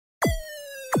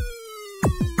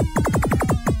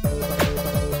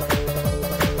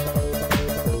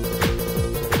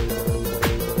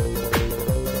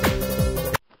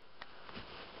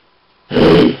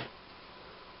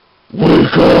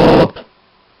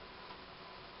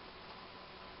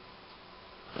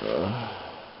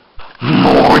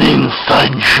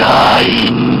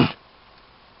sunshine.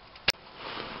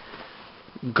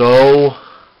 Go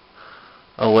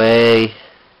away,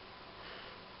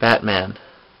 Batman.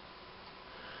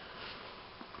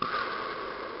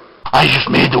 I just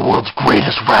made the world's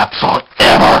greatest rap song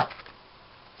ever.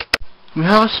 You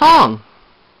have a song.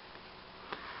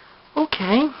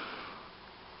 Okay.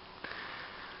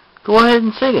 Go ahead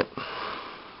and sing it.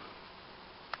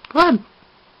 Go ahead.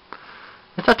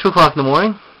 It's not 2 o'clock in the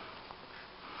morning.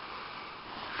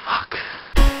 Fuck.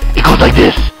 It goes like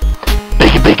this.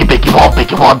 Bacon, bacon, bacon,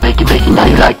 want bacon, bacon, now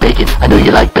you like bacon, I know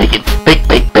you like bacon, bake,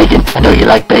 bake, bacon, I know you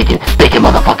like bacon, bacon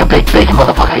motherfucker, bake, bacon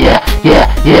motherfucker, yeah,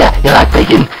 you like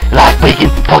bacon,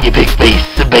 pokey pig face,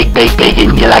 bake, bake,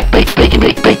 bacon, you like bake, bacon,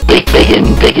 bake, bake, bake,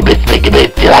 bacon, bacon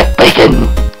bits, you like bacon.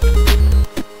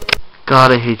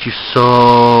 God, I hate you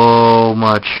so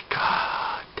much.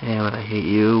 God damn it, I hate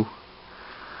you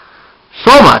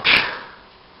so much.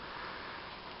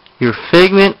 You're a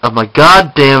figment of my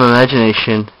goddamn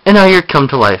imagination, and now you're come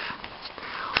to life.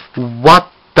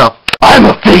 What the I'm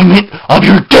a figment of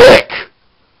your dick!